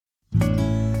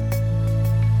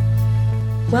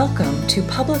Welcome to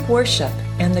Public Worship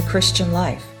and the Christian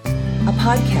Life, a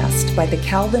podcast by the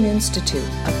Calvin Institute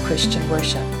of Christian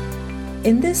Worship.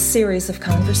 In this series of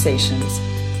conversations,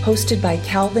 hosted by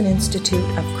Calvin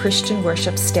Institute of Christian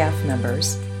Worship staff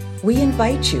members, we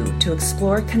invite you to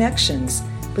explore connections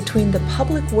between the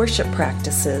public worship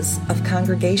practices of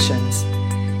congregations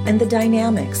and the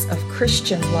dynamics of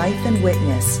Christian life and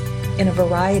witness in a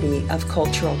variety of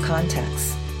cultural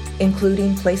contexts,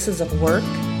 including places of work,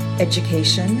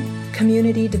 education,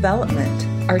 community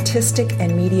development, artistic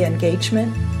and media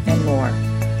engagement, and more.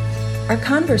 Our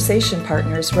conversation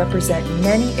partners represent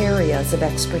many areas of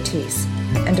expertise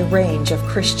and a range of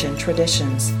Christian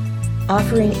traditions,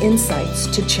 offering insights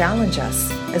to challenge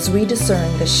us as we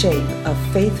discern the shape of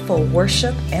faithful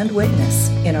worship and witness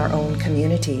in our own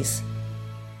communities.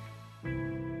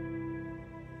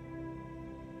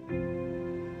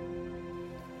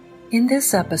 In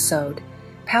this episode,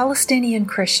 Palestinian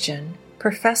Christian,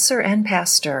 professor and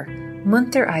pastor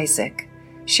Munther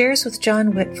shares with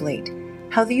John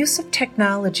Whitfleet how the use of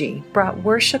technology brought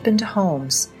worship into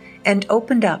homes and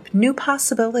opened up new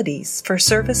possibilities for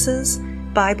services,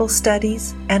 Bible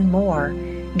studies, and more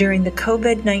during the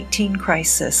COVID-19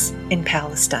 crisis in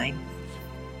Palestine.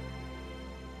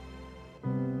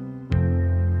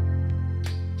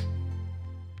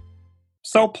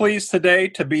 So pleased today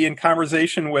to be in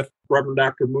conversation with Reverend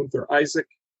Dr. Munther.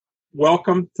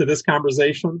 Welcome to this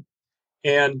conversation.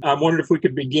 And I'm wondering if we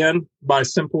could begin by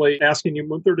simply asking you,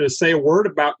 Munther, to say a word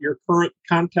about your current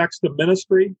context of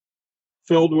ministry,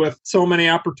 filled with so many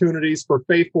opportunities for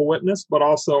faithful witness, but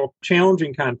also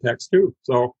challenging context too.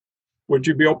 So would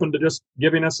you be open to just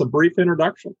giving us a brief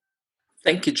introduction?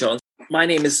 Thank you, John. My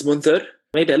name is Munther.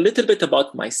 Maybe a little bit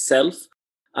about myself.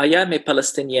 I am a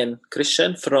Palestinian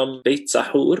Christian from Beit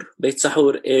Sahur. Beit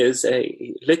Sahur is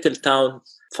a little town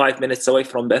 5 minutes away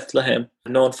from Bethlehem,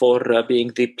 known for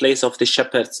being the place of the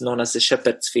shepherds, known as the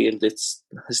Shepherd's Field. It's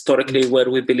historically where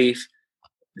we believe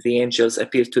the angels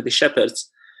appeared to the shepherds.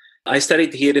 I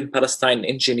studied here in Palestine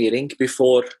engineering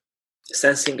before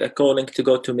sensing a calling to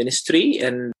go to ministry,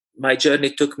 and my journey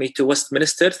took me to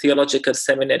Westminster Theological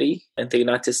Seminary in the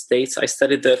United States. I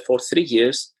studied there for 3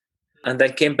 years and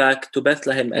then came back to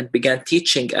Bethlehem and began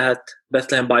teaching at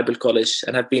Bethlehem Bible College,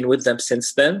 and I've been with them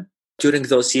since then. During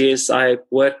those years, I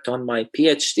worked on my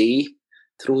PhD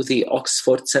through the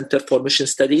Oxford Center for Mission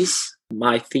Studies.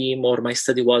 My theme or my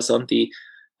study was on the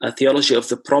theology of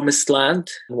the Promised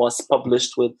Land, and was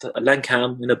published with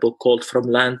Langham in a book called From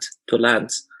Land to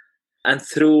Lands. And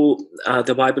through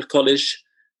the Bible College,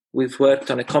 we've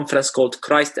worked on a conference called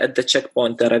Christ at the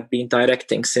Checkpoint that I've been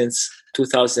directing since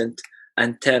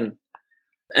 2010.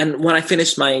 And when I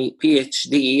finished my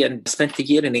PhD and spent a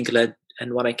year in England,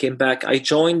 and when I came back, I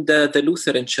joined the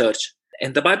Lutheran Church.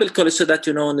 And the Bible College, so that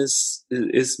you know,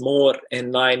 is more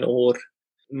in line or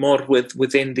more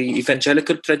within the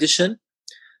evangelical tradition.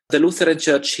 The Lutheran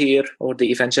Church here, or the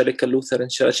Evangelical Lutheran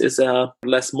Church, is a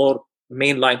more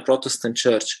mainline Protestant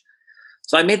church.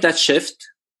 So I made that shift,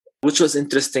 which was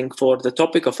interesting for the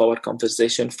topic of our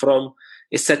conversation, from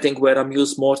a setting where I'm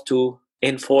used more to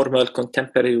informal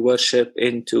contemporary worship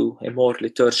into a more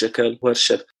liturgical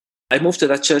worship. I moved to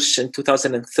that church in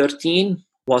 2013,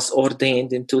 was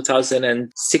ordained in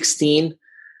 2016.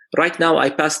 Right now,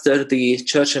 I pastor the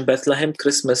church in Bethlehem,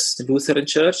 Christmas Lutheran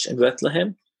Church in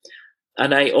Bethlehem.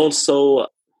 And I also,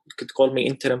 you could call me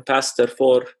interim pastor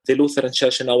for the Lutheran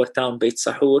Church in our town, Beit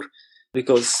Sahur,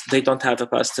 because they don't have a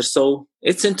pastor. So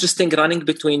it's interesting running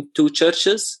between two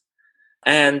churches,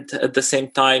 and at the same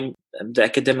time, the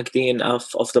academic dean of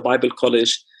the Bible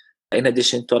College, in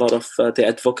addition to a lot of the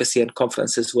advocacy and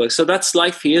conferences work. So that's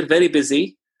life here, very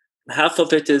busy. Half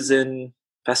of it is in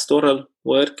pastoral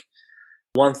work.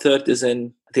 1/3 is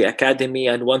in the academy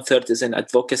and 1/3 is in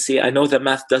advocacy. I know the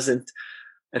math doesn't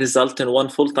result in one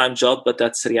full-time job, but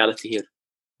that's reality here.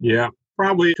 Yeah,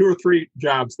 probably 2 or 3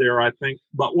 jobs there, I think.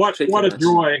 But what a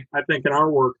joy, I think, in our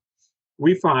work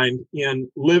we find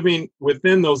in living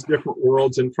within those different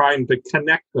worlds and trying to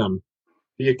connect them.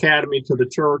 The academy to the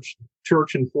church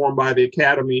informed by the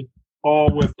academy,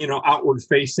 all with,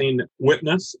 outward-facing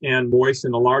witness and voice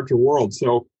in a larger world.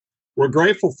 So we're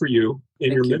grateful for you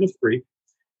in your ministry.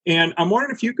 And I'm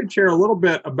wondering if you could share a little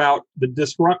bit about the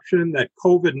disruption that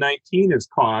COVID-19 has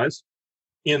caused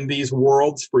in these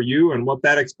worlds for you and what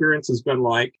that experience has been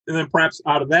like. And then perhaps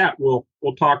out of that, we'll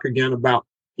talk again about,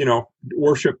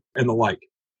 worship and the like.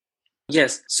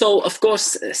 Yes. So, of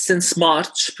course, since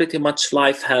March, pretty much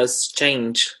life has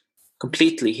changed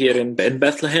completely here in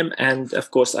Bethlehem and, of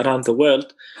course, around the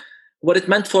world. What it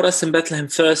meant for us in Bethlehem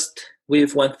first,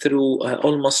 we've went through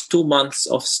almost 2 months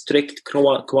of strict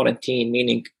quarantine,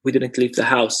 meaning we didn't leave the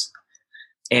house.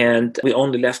 and we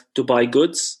only left to buy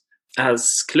goods.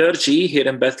 As clergy here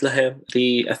in Bethlehem,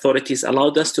 the authorities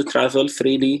allowed us to travel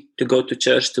freely, to go to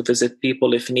church, to visit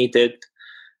people if needed,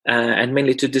 and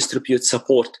mainly to distribute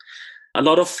support. A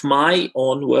lot of my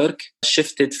own work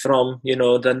shifted from,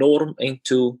 the norm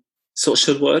into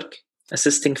social work,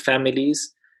 assisting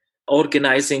families,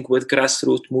 organizing with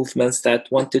grassroots movements that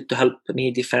wanted to help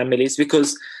needy families.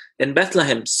 Because in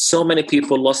Bethlehem, so many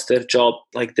people lost their job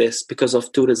like this because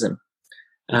of tourism.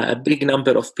 A big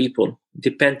number of people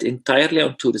depend entirely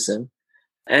on tourism,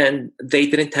 and they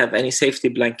didn't have any safety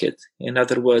blanket. In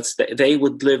other words, they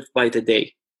would live by the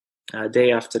day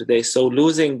after day. So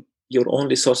losing your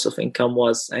only source of income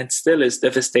was and still is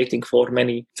devastating for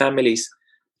many families.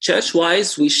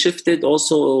 Church-wise, we shifted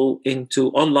also into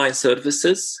online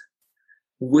services,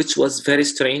 which was very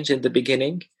strange in the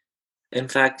beginning. In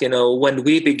fact, when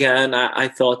we began, I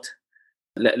thought,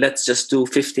 let's just do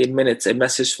 15 minutes, a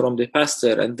message from the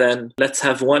pastor, and then let's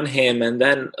have one hymn, and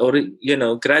then,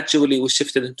 gradually we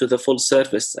shifted into the full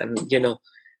service. And,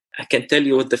 I can tell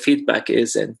you what the feedback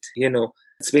is. And,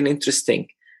 it's been interesting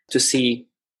to see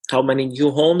how many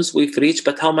new homes we've reached,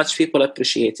 but how much people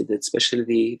appreciated it,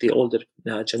 especially the older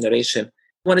generation.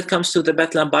 When it comes to the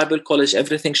Bethlehem Bible College,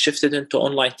 everything shifted into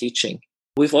online teaching.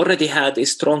 We've already had a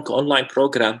strong online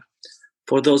program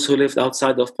for those who lived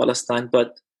outside of Palestine,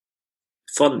 but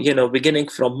beginning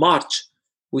from March,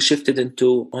 we shifted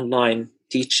into online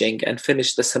teaching and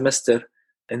finished the semester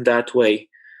in that way.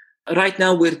 Right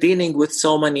now, we're dealing with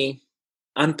so many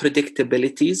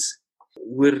unpredictabilities.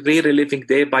 We're really living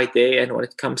day by day. And when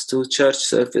it comes to church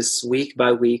service, week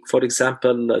by week, for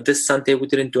example, this Sunday, we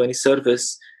didn't do any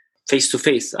service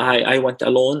face-to-face. I went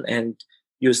alone and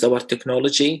used our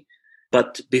technology.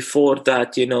 But before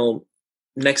that,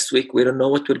 next week, we don't know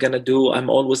what we're going to do. I'm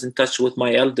always in touch with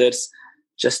my elders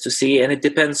just to see. And it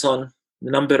depends on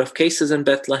the number of cases in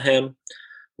Bethlehem,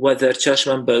 whether church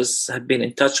members have been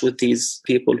in touch with these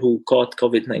people who caught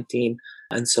COVID-19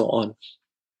 and so on.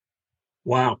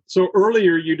 Wow. So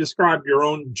earlier you described your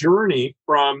own journey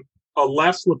from a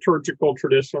less liturgical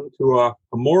tradition to a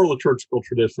more liturgical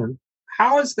tradition.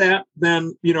 How has that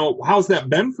then, how's that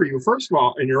been for you, first of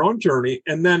all, in your own journey?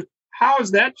 And then how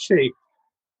has that shaped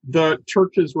the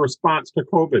church's response to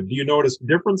COVID? Do you notice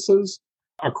differences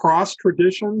across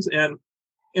traditions? And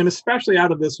especially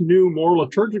out of this new, more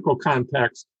liturgical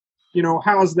context,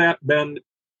 how has that been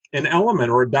an element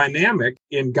or a dynamic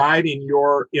in guiding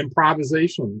your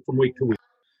improvisation from week to week?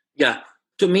 Yeah.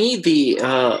 To me,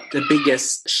 the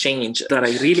biggest change that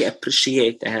I really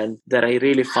appreciate and that I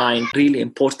really find really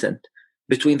important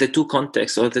between the two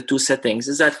contexts or the two settings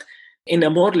is that in a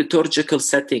more liturgical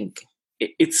setting,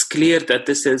 it's clear that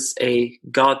this is a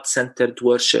God-centered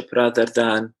worship rather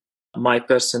than my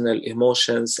personal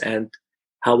emotions and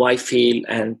how I feel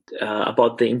and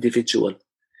about the individual.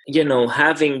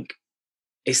 Having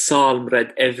a psalm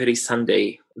read every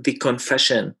Sunday, the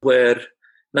confession, where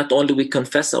not only we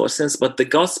confess our sins, but the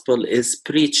gospel is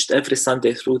preached every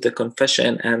Sunday through the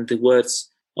confession and the words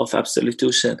of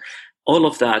absolution. All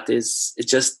of that is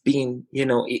just being,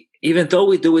 even though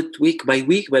we do it week by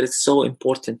week, but it's so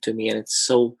important to me and it's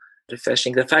so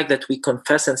refreshing. The fact that we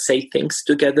confess and say things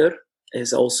together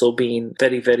is also being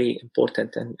very, very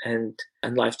important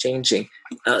and life-changing.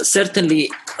 Certainly,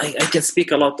 I can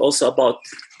speak a lot also about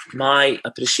my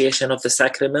appreciation of the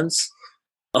sacraments,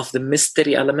 of the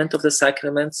mystery element of the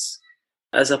sacraments,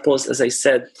 as opposed, as I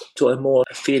said, to a more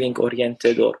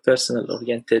feeling-oriented or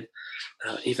personal-oriented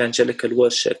evangelical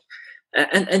worship.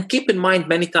 And keep in mind,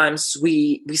 many times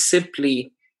we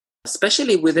simply,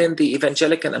 especially within the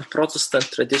evangelical and Protestant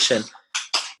tradition,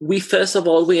 we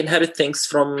inherit things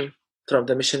from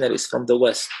the missionaries from the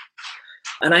West.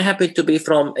 And I happen to be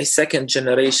from a second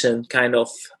generation kind of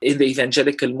in the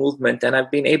evangelical movement, and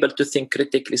I've been able to think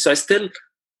critically. So I still,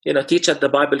 teach at the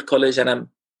Bible College, and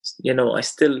I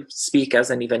still speak as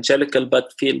an evangelical,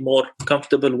 but feel more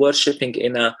comfortable worshiping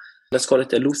in let's call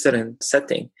it a Lutheran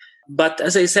setting. But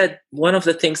as I said, one of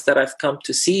the things that I've come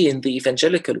to see in the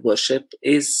evangelical worship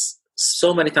is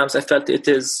so many times I felt it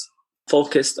is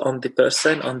focused on the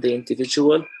person, on the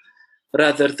individual,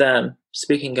 rather than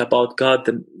speaking about God,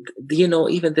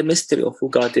 even the mystery of who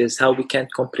God is, how we can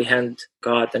comprehend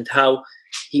God and how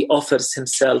he offers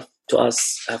himself to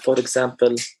us, for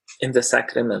example, in the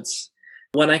sacraments.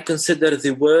 When I consider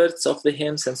the words of the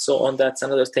hymns and so on, that's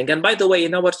another thing. And by the way,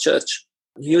 in our church,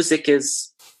 music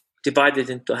is divided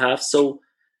into half. So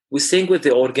we sing with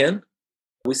the organ,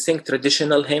 we sing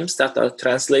traditional hymns that are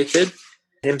translated,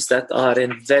 hymns that are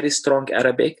in very strong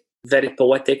Arabic, very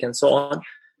poetic and so on.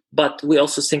 But we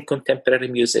also sing contemporary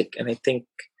music. And I think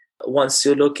once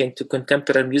you look into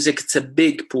contemporary music, it's a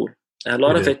big pool. A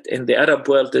lot of it in the Arab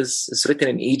world is written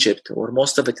in Egypt, or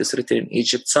most of it is written in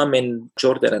Egypt, some in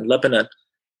Jordan and Lebanon.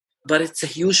 But it's a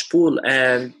huge pool,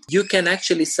 and you can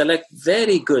actually select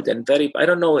very good and very, I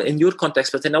don't know in your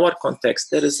context, but in our context,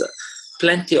 there is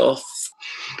plenty of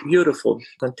beautiful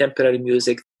contemporary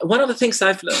music. One of the things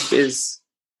I've learned is,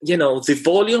 the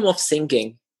volume of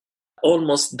singing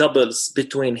almost doubles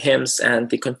between hymns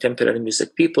and the contemporary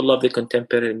music. People love the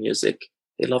contemporary music.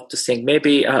 They love to sing.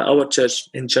 Maybe our church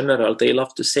in general, they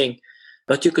love to sing.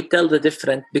 But you could tell the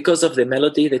difference because of the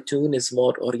melody. The tune is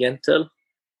more oriental,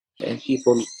 and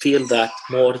people feel that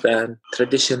more than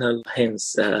traditional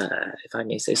hymns, if I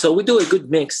may say. So we do a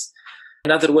good mix.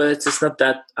 In other words, it's not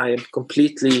that I am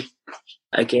completely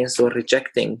against or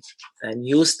rejecting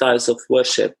new styles of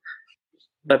worship,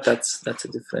 but that's a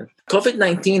different.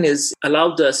 COVID-19 has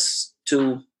allowed us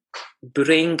to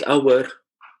bring our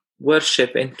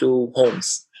worship into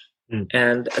homes.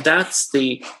 And that's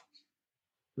the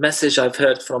message I've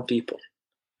heard from people.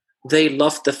 They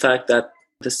love the fact that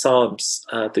the Psalms,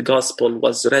 the Gospel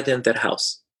was read in their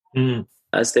house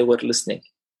as they were listening.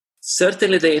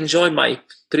 Certainly they enjoy my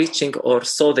preaching, or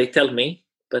so they tell me,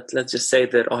 but let's just say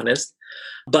they're honest.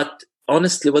 But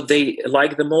honestly, what they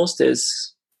like the most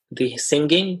is the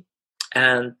singing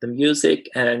and the music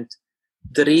and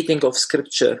the reading of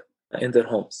scripture in their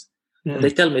homes. And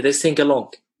they tell me they sing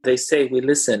along. They say we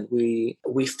listen, we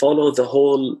follow the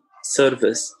whole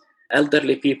service.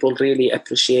 Elderly people really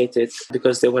appreciate it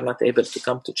because they were not able to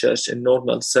come to church in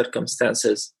normal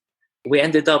circumstances. We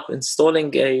ended up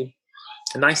installing a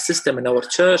nice system in our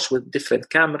church with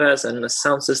different cameras and a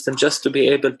sound system just to be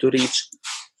able to reach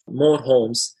more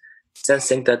homes,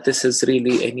 sensing that this is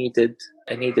really a needed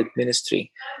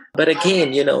ministry. But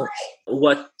again,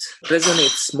 what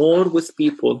resonates more with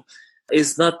people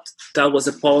is not that was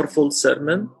a powerful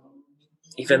sermon,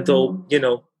 even though,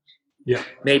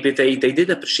 maybe they did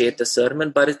appreciate the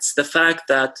sermon, but it's the fact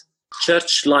that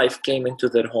church life came into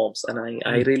their homes. And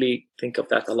I really think of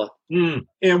that a lot.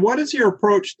 And what is your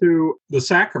approach to the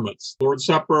sacraments, Lord's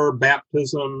Supper,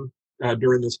 baptism,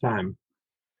 during this time?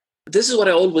 This is what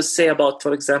I always say about,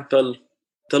 for example,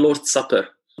 the Lord's Supper.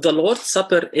 The Lord's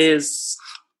Supper is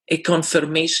a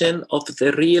confirmation of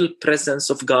the real presence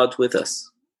of God with us.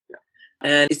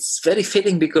 And it's very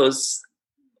fitting because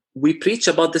we preach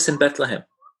about this in Bethlehem.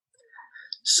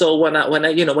 So when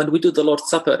we do the Lord's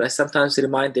Supper, I sometimes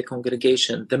remind the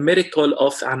congregation, the miracle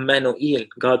of Emmanuel,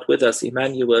 God with us,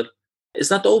 Emmanuel,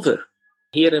 is not over.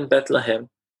 Here in Bethlehem,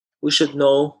 we should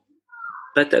know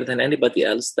better than anybody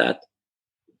else that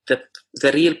the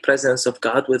real presence of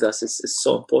God with us is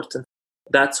so important.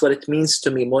 That's what it means to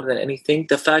me more than anything.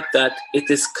 The fact that it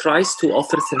is Christ who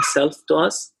offers himself to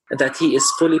us, and that he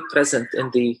is fully present in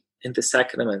the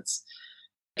sacraments.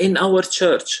 In our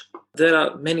church, there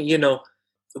are many,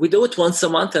 we do it once a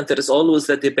month, and there is always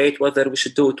the debate whether we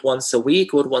should do it once a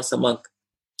week or once a month.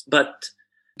 But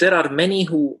there are many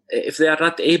who, if they are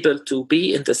not able to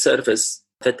be in the service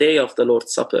the day of the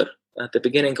Lord's Supper, at the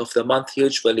beginning of the month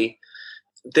usually,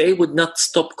 they would not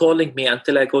stop calling me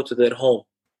until I go to their home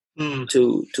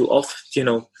to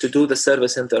do the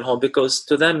service in their home, because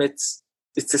to them it's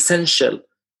essential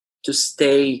to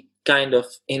stay kind of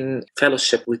in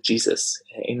fellowship with Jesus,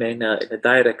 in a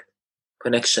direct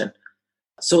connection.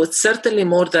 So it's certainly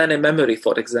more than a memory,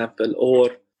 for example,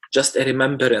 or just a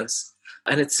remembrance.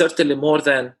 And it's certainly more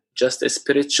than just a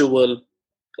spiritual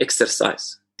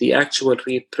exercise. The actual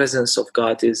real presence of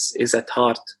God is at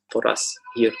heart for us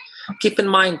here. Keep in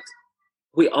mind,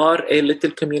 we are a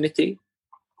little community.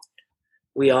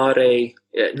 We are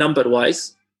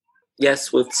number-wise.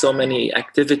 Yes, with so many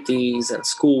activities and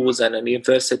schools and a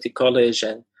university college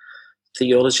and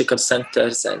theological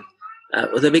centers and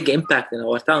with a big impact in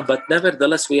our town. But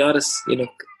nevertheless, we are,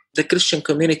 the Christian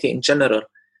community in general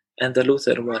and the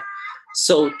Lutheran one.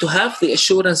 So to have the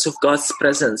assurance of God's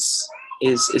presence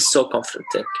is so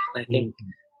comforting. I think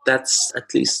that's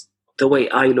at least the way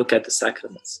I look at the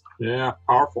sacraments. Yeah,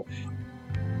 powerful.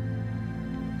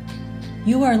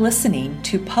 You are listening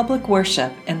to Public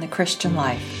Worship in the Christian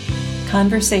Life,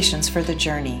 Conversations for the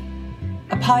Journey,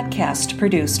 a podcast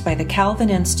produced by the Calvin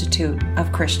Institute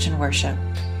of Christian Worship.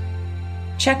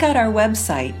 Check out our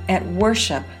website at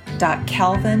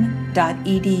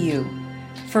worship.calvin.edu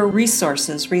for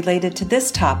resources related to this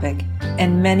topic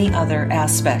and many other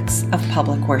aspects of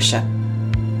public worship.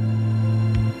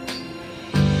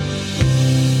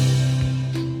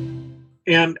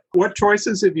 And what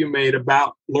choices have you made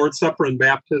about Lord's Supper and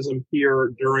baptism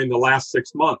here during the last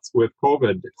 6 months with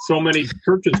COVID? So many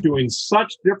churches doing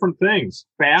such different things,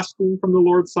 fasting from the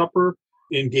Lord's Supper,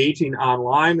 engaging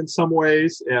online in some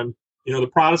ways. And The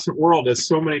Protestant world has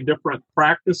so many different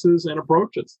practices and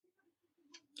approaches.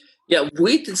 Yeah,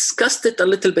 we discussed it a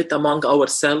little bit among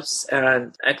ourselves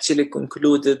and actually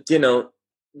concluded,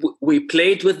 we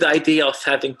played with the idea of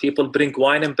having people bring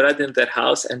wine and bread in their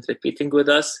house and repeating with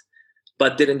us,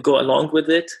 but didn't go along with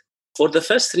it. For the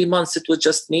first 3 months, it was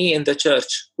just me in the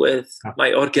church with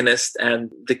my organist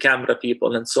and the camera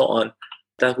people and so on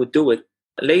that would do it.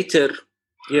 Later,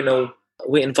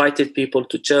 we invited people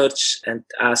to church and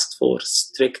asked for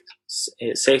strict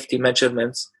safety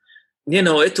measurements.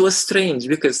 It was strange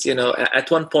because,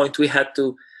 at one point we had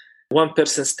one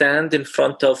person stand in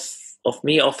front of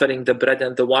me offering the bread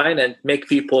and the wine and make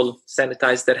people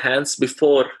sanitize their hands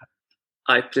before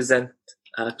I present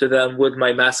to them with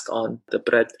my mask on the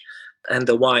bread and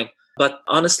the wine. But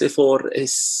honestly, for a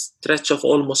stretch of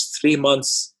almost 3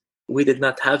 months, we did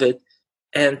not have it.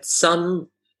 And some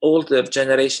older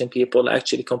generation people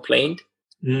actually complained.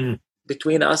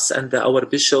 Between us and our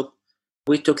bishop,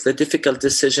 we took the difficult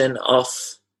decision of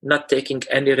not taking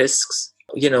any risks.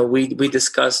 We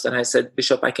discussed and I said,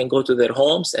 Bishop, I can go to their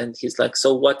homes. And he's like,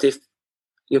 so what if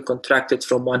you contracted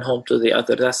from one home to the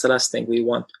other? That's the last thing we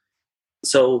want.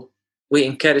 So we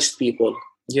encouraged people,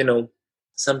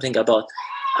 something about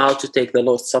how to take the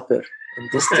Lord's Supper in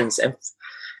distance,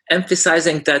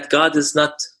 emphasizing that God is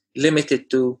not limited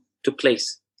to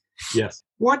place. Yes.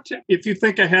 What, if you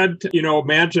think ahead,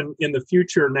 imagine in the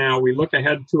future now, we look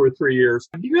ahead 2 or 3 years,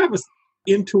 do you have an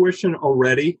intuition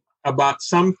already about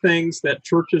some things that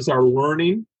churches are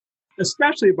learning,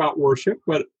 especially about worship,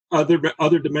 but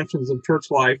other dimensions of church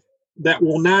life that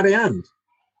will not end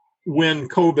when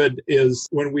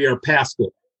when we are past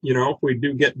it? If we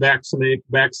do get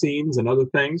vaccines and other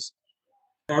things,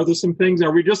 are there some things,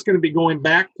 are we just going to be going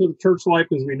back to the church life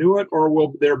as we knew it, or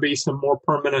will there be some more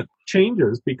permanent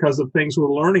changes because of things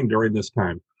we're learning during this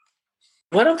time?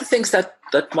 One of the things that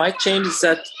might change is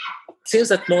that it seems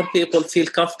that more people feel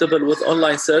comfortable with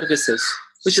online services,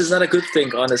 which is not a good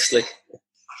thing, honestly.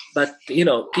 But,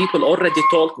 people already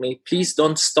told me, please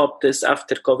don't stop this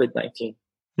after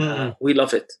COVID-19. We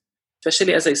love it.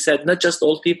 Especially, as I said, not just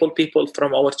old people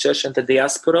from our church and the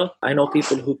diaspora. I know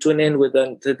people who tune in with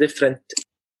the different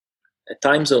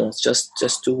time zones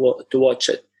just to watch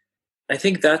it. I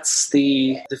think that's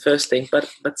the first thing.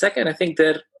 But second, I think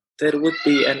there would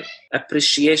be an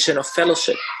appreciation of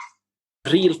fellowship,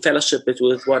 real fellowship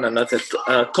with one another.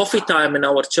 Coffee time in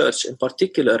our church, in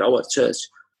particular our church.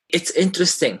 It's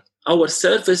interesting. Our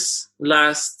service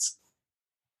lasts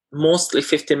mostly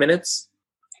 50 minutes.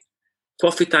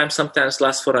 Coffee time sometimes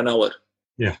lasts for an hour.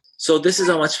 Yeah. So this is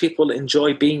how much people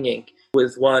enjoy being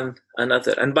with one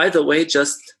another. And by the way,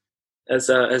 just as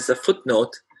a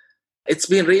footnote, it's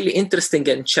been really interesting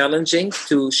and challenging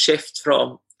to shift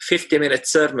from 50-minute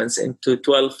sermons into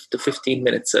 12 to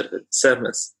 15-minute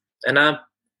sermons. And I've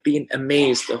been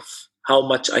amazed of how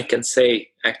much I can say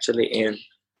actually in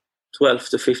 12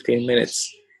 to 15 minutes.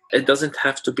 It doesn't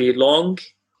have to be long.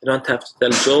 You don't have to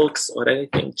tell jokes or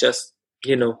anything, just,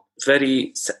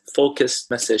 very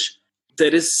focused message.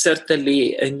 There is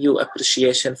certainly a new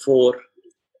appreciation for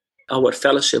our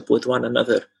fellowship with one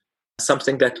another,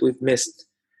 something that we've missed.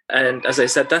 And as I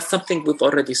said, that's something we've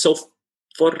already, so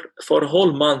for a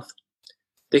whole month,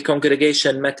 the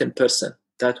congregation met in person.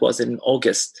 That was in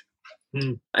August.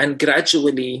 And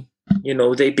gradually,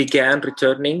 they began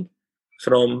returning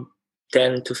from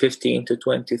 10 to 15 to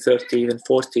 20, 30, even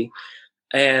 40.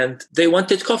 And they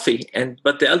wanted coffee.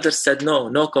 But the elders said,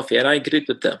 no coffee. And I agreed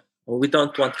with them. We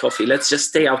don't want coffee. Let's just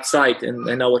stay outside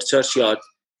in our churchyard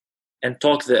and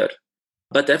talk there.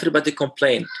 But everybody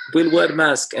complained. We'll wear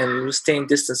masks and we'll stay in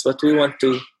distance, but we want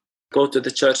to go to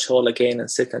the church hall again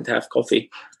and sit and have coffee.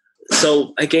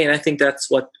 So again, I think that's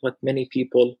what many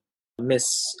people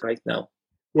miss right now.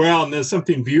 Well, and there's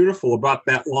something beautiful about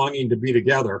that longing to be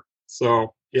together.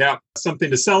 So yeah, something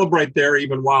to celebrate there,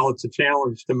 even while it's a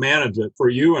challenge to manage it for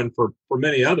you and for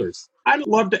many others. I'd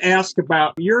love to ask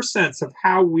about your sense of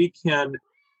how we can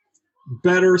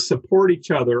better support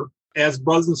each other as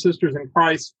brothers and sisters in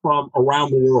Christ from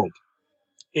around the world.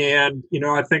 And,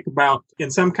 I think about,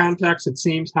 in some contexts, it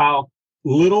seems how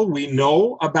little we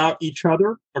know about each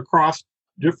other across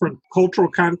different cultural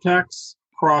contexts,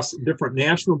 across different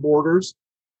national borders.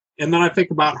 And then I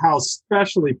think about how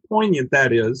especially poignant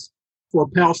that is for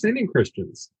Palestinian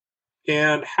Christians,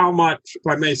 and how much, if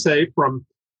I may say, from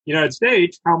the United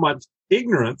States, how much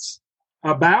ignorance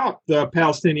about the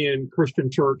Palestinian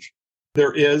Christian church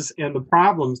there is and the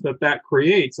problems that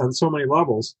creates on so many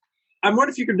levels. I wonder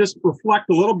if you could just reflect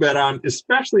a little bit on,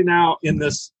 especially now in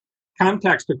this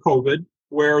context of COVID,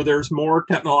 where there's more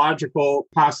technological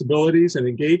possibilities and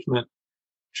engagement,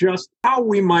 just how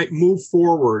we might move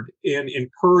forward in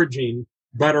encouraging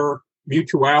better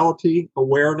mutuality,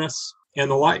 awareness,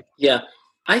 and the like. Yeah,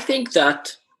 I think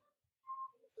that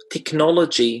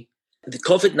technology, the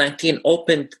COVID-19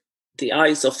 opened the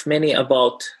eyes of many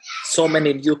about so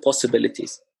many new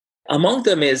possibilities. Among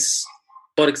them is,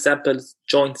 for example,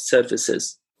 joint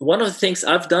services. One of the things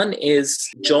I've done is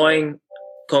join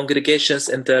congregations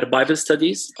in their Bible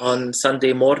studies on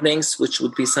Sunday mornings, which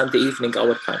would be Sunday evening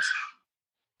our times.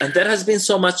 And there has been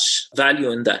so much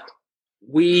value in that.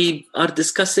 We are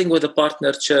discussing with a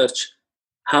partner church,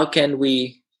 how can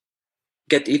we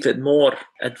get even more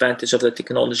advantage of the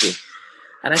technology?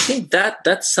 And I think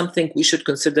that's something we should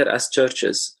consider as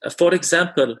churches. For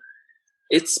example,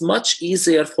 it's much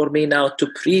easier for me now to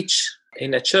preach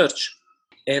in a church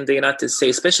in the United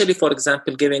States, especially, for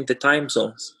example, given the time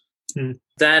zones,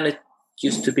 than it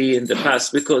used to be in the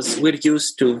past, because we're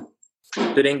used to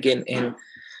bringing in.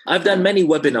 I've done many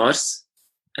webinars,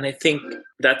 and I think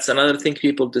that's another thing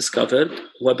people discovered,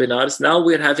 webinars. Now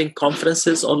we're having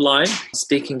conferences online,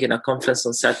 speaking in a conference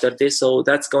on Saturday, so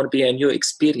that's going to be a new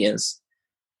experience.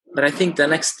 But I think the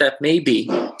next step maybe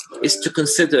is to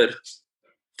consider,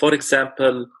 for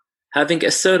example, having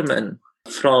a sermon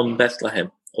from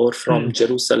Bethlehem or from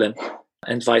Jerusalem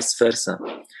and vice versa.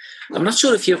 I'm not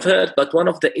sure if you've heard, but one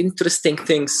of the interesting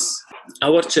things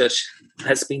our church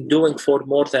has been doing for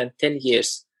more than 10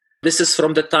 years, this is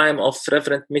from the time of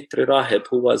Reverend Mitri Rahib,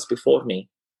 who was before me,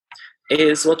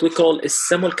 is what we call a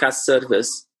simulcast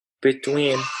service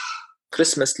between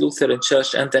Christmas Lutheran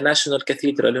Church and the National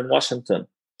Cathedral in Washington,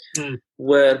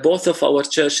 where both of our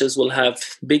churches will have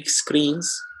big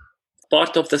screens.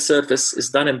 Part of the service is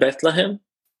done in Bethlehem,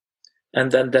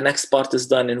 and then the next part is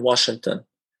done in Washington.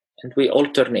 And we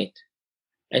alternate.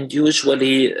 And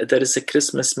usually there is a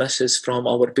Christmas message from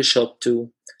our bishop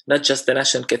to not just the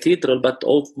National Cathedral, but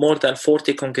more than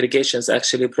 40 congregations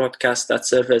actually broadcast that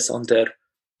service on their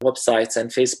websites and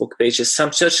Facebook pages.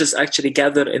 Some churches actually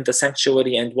gather in the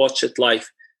sanctuary and watch it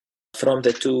live from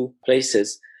the two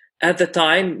places. At the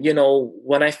time,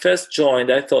 when I first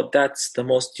joined, I thought that's the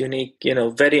most unique,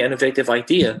 very innovative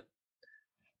idea.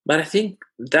 But I think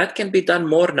that can be done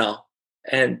more now,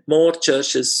 and more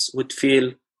churches would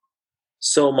feel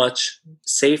so much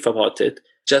safe about it.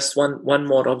 Just one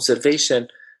more observation.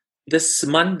 This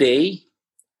Monday,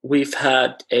 we've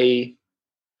had a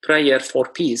prayer for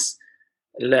peace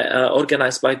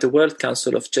organized by the World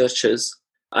Council of Churches.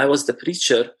 I was the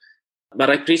preacher,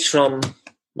 but I preached from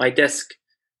my desk.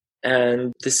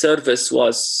 And the service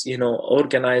was,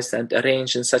 organized and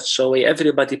arranged in such a way.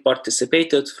 Everybody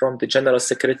participated, from the General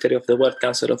Secretary of the World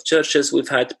Council of Churches. We've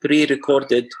had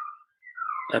pre-recorded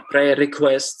prayer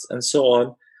requests and so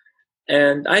on.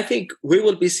 And I think we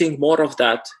will be seeing more of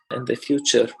that in the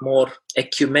future, more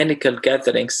ecumenical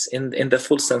gatherings in the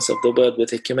full sense of the word,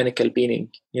 with ecumenical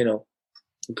meaning,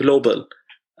 global,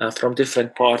 from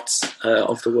different parts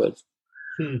of the world.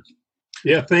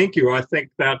 Yeah, thank you. I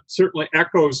think that certainly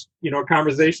echoes,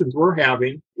 conversations we're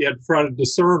having in trying to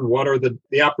discern what are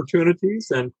the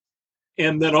opportunities, and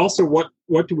then also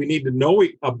what do we need to know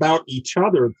about each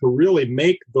other to really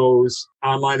make those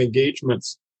online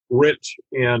engagements rich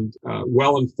and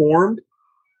well-informed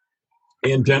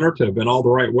and generative in all the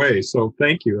right ways. So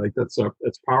thank you. That's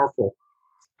powerful.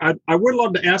 I would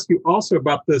love to ask you also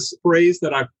about this phrase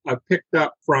that I've picked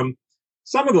up from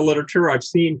some of the literature I've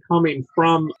seen coming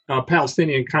from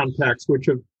Palestinian contexts, which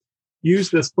have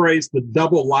used this phrase, the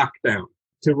double lockdown,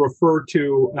 to refer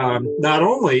to not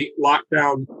only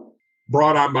lockdown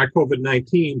brought on by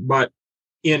COVID-19, but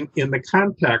in the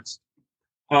context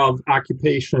of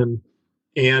occupation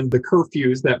and the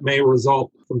curfews that may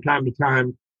result from time to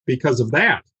time because of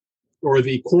that, or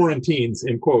the quarantines,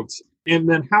 in quotes, and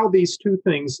then how these two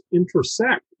things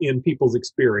intersect in people's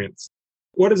experience.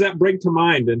 What does that bring to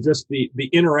mind, and just the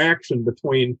interaction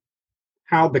between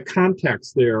how the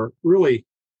context there really,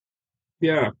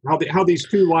 how these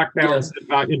two lockdowns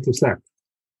intersect?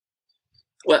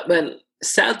 Well,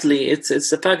 sadly, it's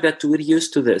the fact that we're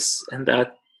used to this, and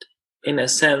that, in a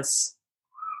sense,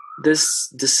 this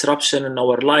disruption in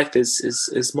our life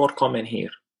is more common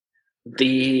here.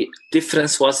 The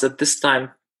difference was that this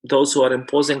time, those who are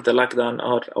imposing the lockdown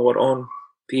are our own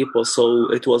people,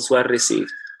 so it was well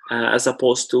received, as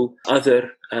opposed to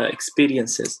other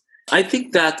experiences. I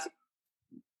think that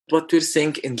what we're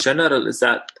seeing in general is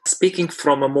that, speaking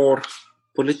from a more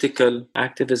political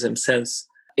activism sense,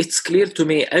 it's clear to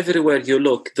me everywhere you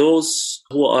look, those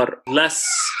who are less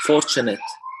fortunate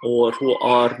or who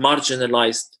are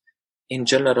marginalized in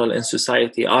general in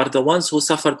society are the ones who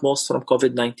suffered most from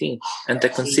COVID-19 and the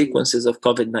consequences of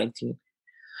COVID-19.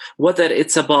 Whether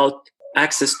it's about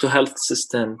access to health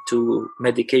system, to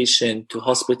medication, to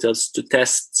hospitals, to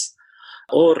tests,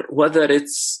 or whether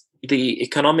it's the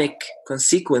economic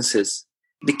consequences,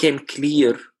 became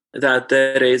clear that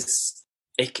there is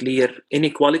a clear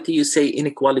inequality. You say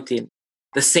inequality.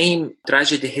 The same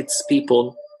tragedy hits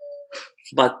people,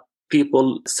 but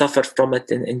people suffer from it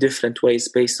in different ways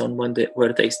based on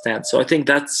where they stand. So I think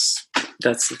that's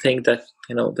the thing that,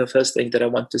 the first thing that I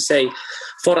want to say.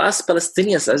 For us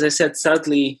Palestinians, as I said,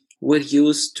 sadly, we're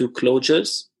used to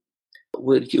closures.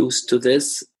 We're used to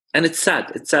this. And it's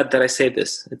sad. It's sad that I say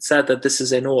this. It's sad that this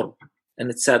is a norm.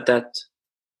 And it's sad that,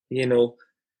 we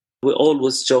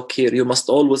always joke here, you must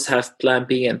always have plan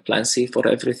B and plan C for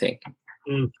everything.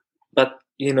 Mm. But,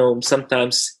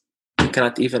 sometimes you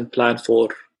cannot even plan for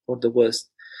the worst.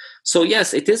 So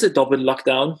yes, it is a double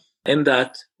lockdown in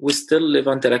that we still live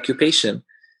under occupation.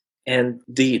 And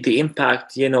the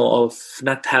impact, of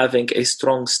not having a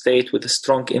strong state with a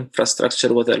strong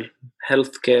infrastructure, whether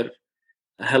healthcare,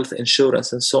 health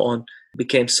insurance, and so on,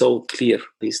 became so clear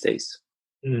these days.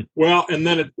 Well, and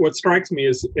then what strikes me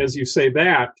is, as you say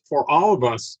that, for all of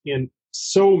us in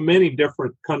so many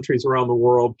different countries around the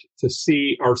world, to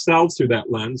see ourselves through that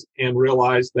lens and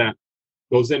realize that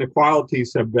those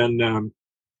inequalities have been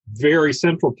very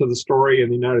central to the story in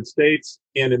the United States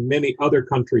and in many other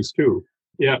countries too.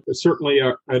 Yeah, certainly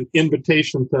an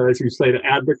invitation to, as you say, to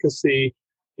advocacy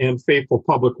and faithful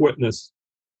public witness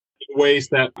in ways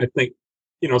that I think,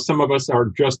 some of us are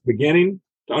just beginning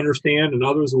to understand, and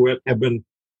others have been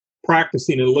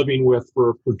practicing and living with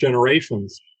for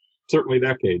generations, certainly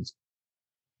decades.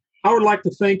 I would like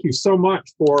to thank you so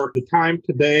much for the time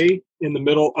today in the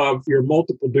middle of your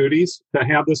multiple duties to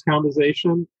have this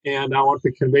conversation. And I want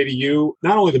to convey to you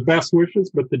not only the best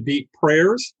wishes, but the deep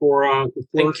prayers for the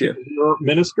flourishing of your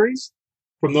ministries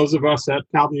from those of us at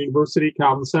Calvin University,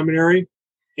 Calvin Seminary,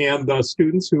 and the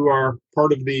students who are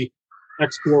part of the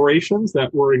explorations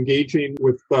that we're engaging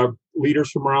with leaders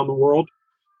from around the world.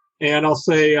 And I'll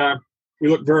say we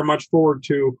look very much forward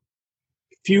to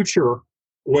future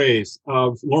ways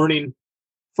of learning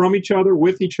from each other,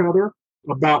 with each other,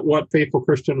 about what faithful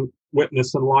Christian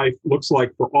witness and life looks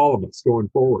like for all of us going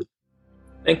forward.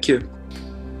 Thank you.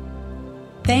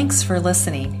 Thanks for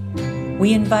listening.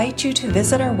 We invite you to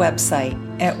visit our website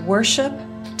at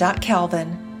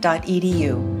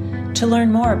worship.calvin.edu to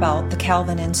learn more about the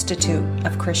Calvin Institute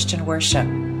of Christian Worship,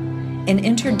 an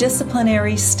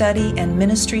interdisciplinary study and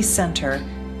ministry center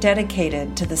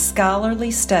dedicated to the scholarly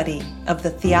study of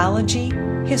the theology,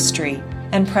 history,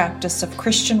 and practice of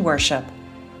Christian worship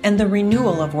and the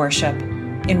renewal of worship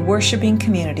in worshiping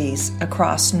communities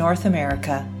across North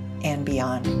America and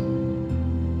beyond.